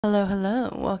Hello,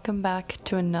 hello. Welcome back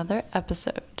to another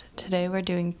episode. Today we're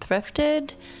doing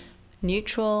thrifted,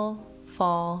 neutral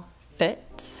fall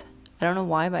fits. I don't know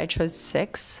why, but I chose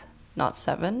 6, not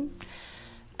 7.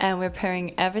 And we're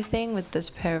pairing everything with this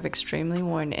pair of extremely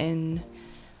worn in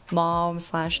mom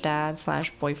slash dad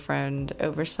slash boyfriend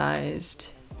oversized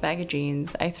bag of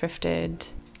jeans. I thrifted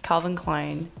Calvin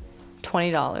Klein,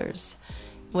 $20,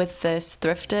 with this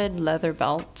thrifted leather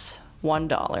belt,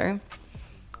 $1.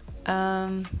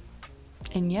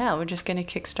 And yeah, we're just gonna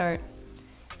kickstart.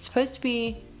 It's supposed to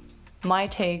be my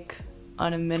take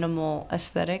on a minimal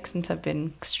aesthetic since I've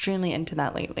been extremely into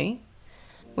that lately.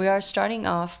 We are starting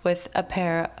off with a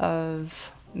pair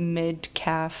of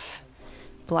mid-calf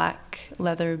black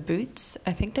leather boots.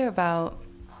 I think they're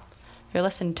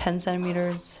less than 10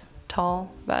 centimeters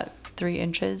tall, about 3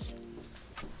 inches.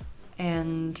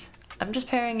 And I'm just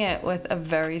pairing it with a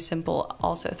very simple,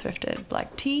 also thrifted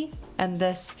black tee and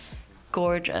this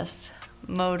gorgeous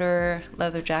motor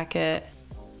leather jacket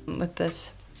with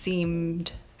this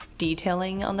seamed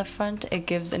detailing on the front. It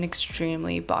gives an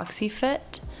extremely boxy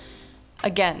fit.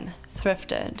 Again,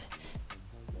 thrifted.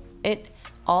 It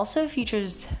also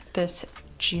features this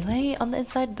gilet on the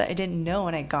inside that I didn't know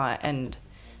when I got, and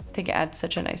I think it adds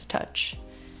such a nice touch.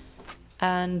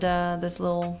 And this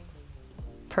little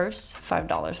purse,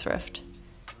 $5 thrift.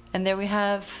 And there we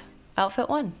have outfit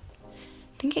 1.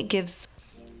 I think it gives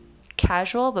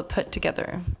casual but put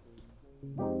together.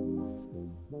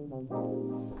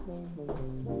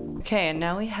 Okay, and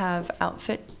now we have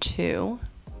outfit 2.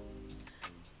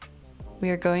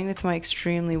 We are going with my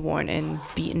extremely worn and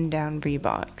beaten down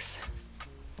Reeboks.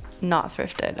 Not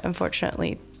thrifted,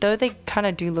 unfortunately, though they kind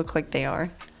of do look like they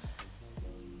are.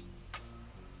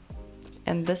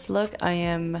 And this look, I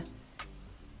am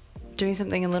doing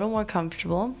something a little more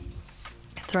comfortable,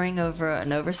 throwing over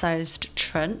an oversized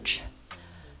trench.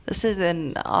 This is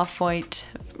an off-white,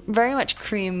 very much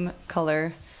cream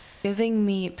color, giving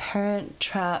me Parent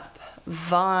Trap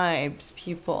vibes,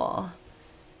 people.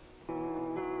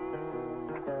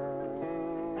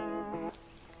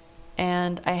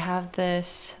 And I have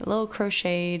this little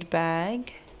crocheted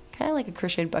bag, kind of like a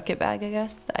crocheted bucket bag, I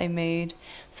guess, that I made.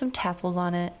 Some tassels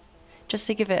on it, just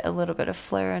to give it a little bit of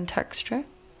flair and texture.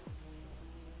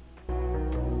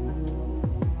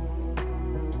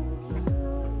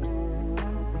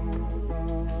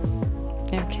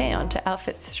 Okay, on to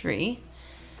outfit 3.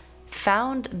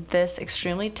 Found this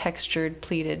extremely textured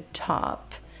pleated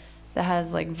top that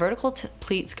has like vertical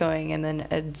pleats going and then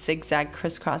a zigzag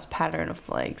crisscross pattern of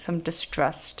like some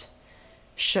distressed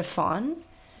chiffon,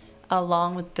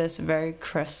 along with this very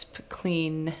crisp,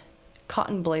 clean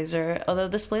cotton blazer, although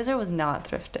this blazer was not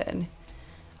thrifted.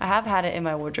 I have had it in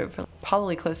my wardrobe for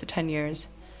probably close to 10 years.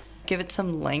 Give it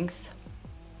some length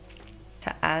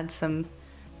to add some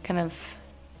kind of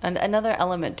another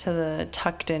element to the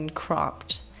tucked in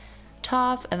cropped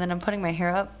top. And then I'm putting my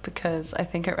hair up because I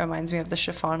think it reminds me of the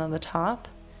chiffon on the top.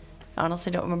 I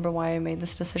honestly don't remember why I made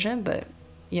this decision, but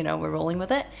you know, we're rolling with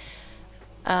it.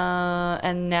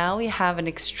 And now we have an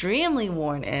extremely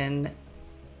worn in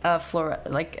what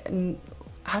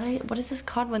is this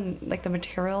called when like the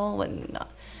material, when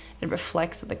it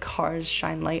reflects that the cars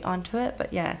shine light onto it?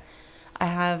 But yeah, I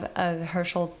have a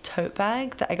Herschel tote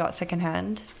bag that I got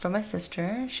secondhand from my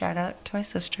sister. Shout out to my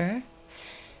sister.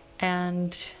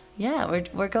 And yeah,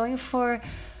 we're going for,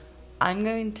 I'm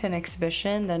going to an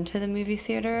exhibition, then to the movie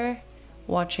theater,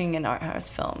 watching an art house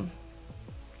film.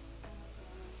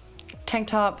 Tank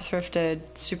top,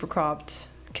 thrifted, super cropped,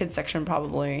 kids section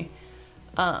probably.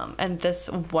 And this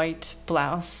white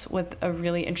blouse with a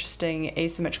really interesting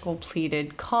asymmetrical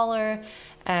pleated collar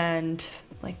and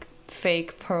like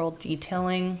fake pearl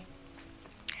detailing.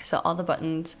 So all the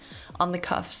buttons on the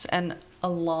cuffs and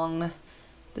along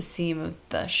the seam of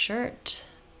the shirt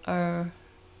are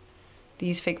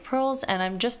these fake pearls, and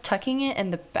I'm just tucking it in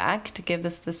the back to give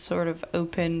this sort of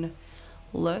open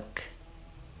look.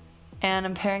 And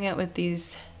I'm pairing it with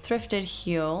these thrifted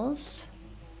heels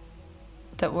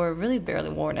that were really barely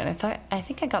worn, and I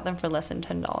think I got them for less than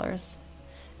 $10.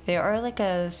 They are like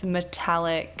a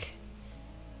metallic,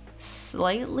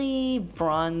 slightly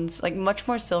bronze, like much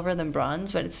more silver than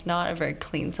bronze, but it's not a very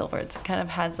clean silver. It kind of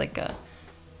has like a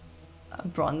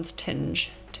bronze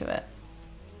tinge to it.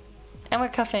 And we're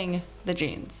cuffing the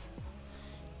jeans,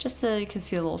 just so you can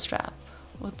see the little strap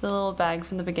with the little bag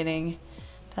from the beginning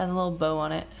that has a little bow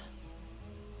on it.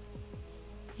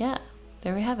 Yeah,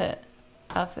 there we have it.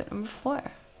 Outfit number 4.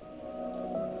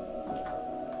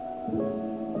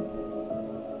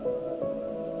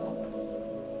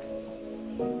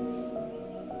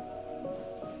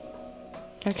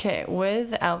 Okay,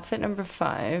 with outfit number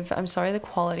 5, I'm sorry the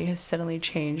quality has suddenly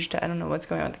changed. I don't know what's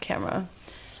going on with the camera.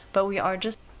 But we are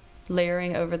just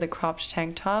layering over the cropped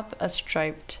tank top a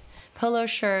striped polo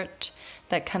shirt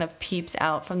that kind of peeps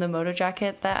out from the moto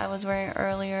jacket that I was wearing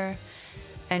earlier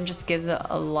and just gives it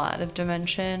a lot of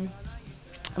dimension,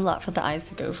 a lot for the eyes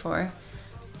to go for.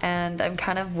 And I'm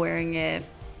kind of wearing it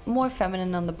more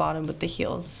feminine on the bottom with the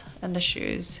heels and the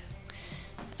shoes,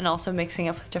 and also mixing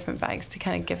up with different bags to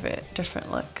kind of give it a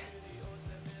different look.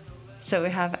 So we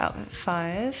have outfit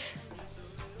 5.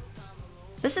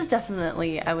 This is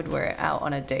definitely, I would wear it out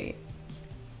on a date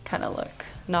kind of look,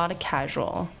 not a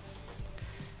casual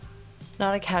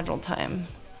time.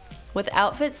 With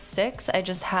outfit 6, I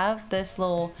just have this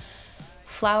little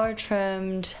flower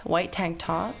trimmed white tank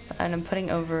top, and I'm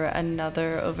putting over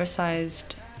another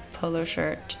oversized polo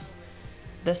shirt.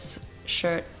 This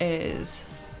shirt is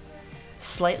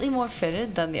slightly more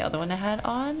fitted than the other one I had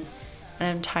on, and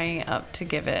I'm tying it up to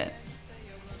give it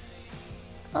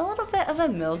a little bit of a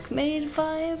milkmaid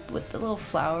vibe with the little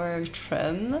flower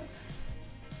trim.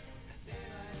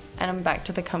 And I'm back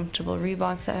to the comfortable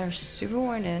Reeboks that are super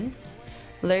worn in.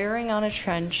 Layering on a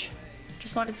trench.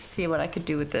 Just wanted to see what I could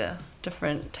do with the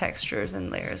different textures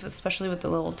and layers, especially with the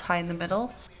little tie in the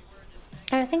middle.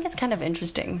 And I think it's kind of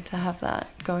interesting to have that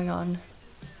going on,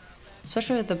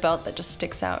 especially with the belt that just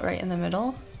sticks out right in the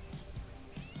middle.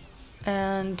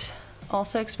 And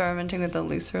also experimenting with the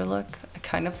looser look. I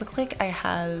kind of look like I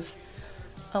have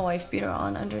a wife beater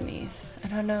on underneath. I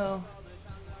don't know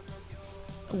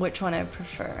which one I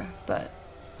prefer, but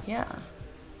yeah,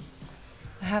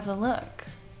 I have the look.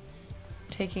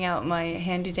 Taking out my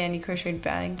handy dandy crocheted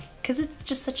bag because it's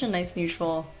just such a nice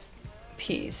neutral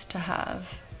piece to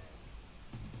have.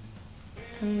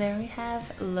 And there we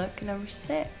have look number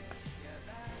 6.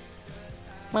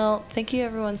 Well, thank you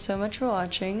everyone so much for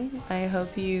watching. I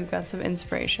hope you got some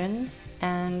inspiration,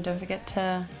 and don't forget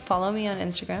to follow me on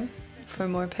Instagram for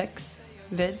more pics,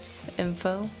 vids,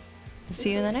 info.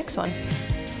 See you in the next one.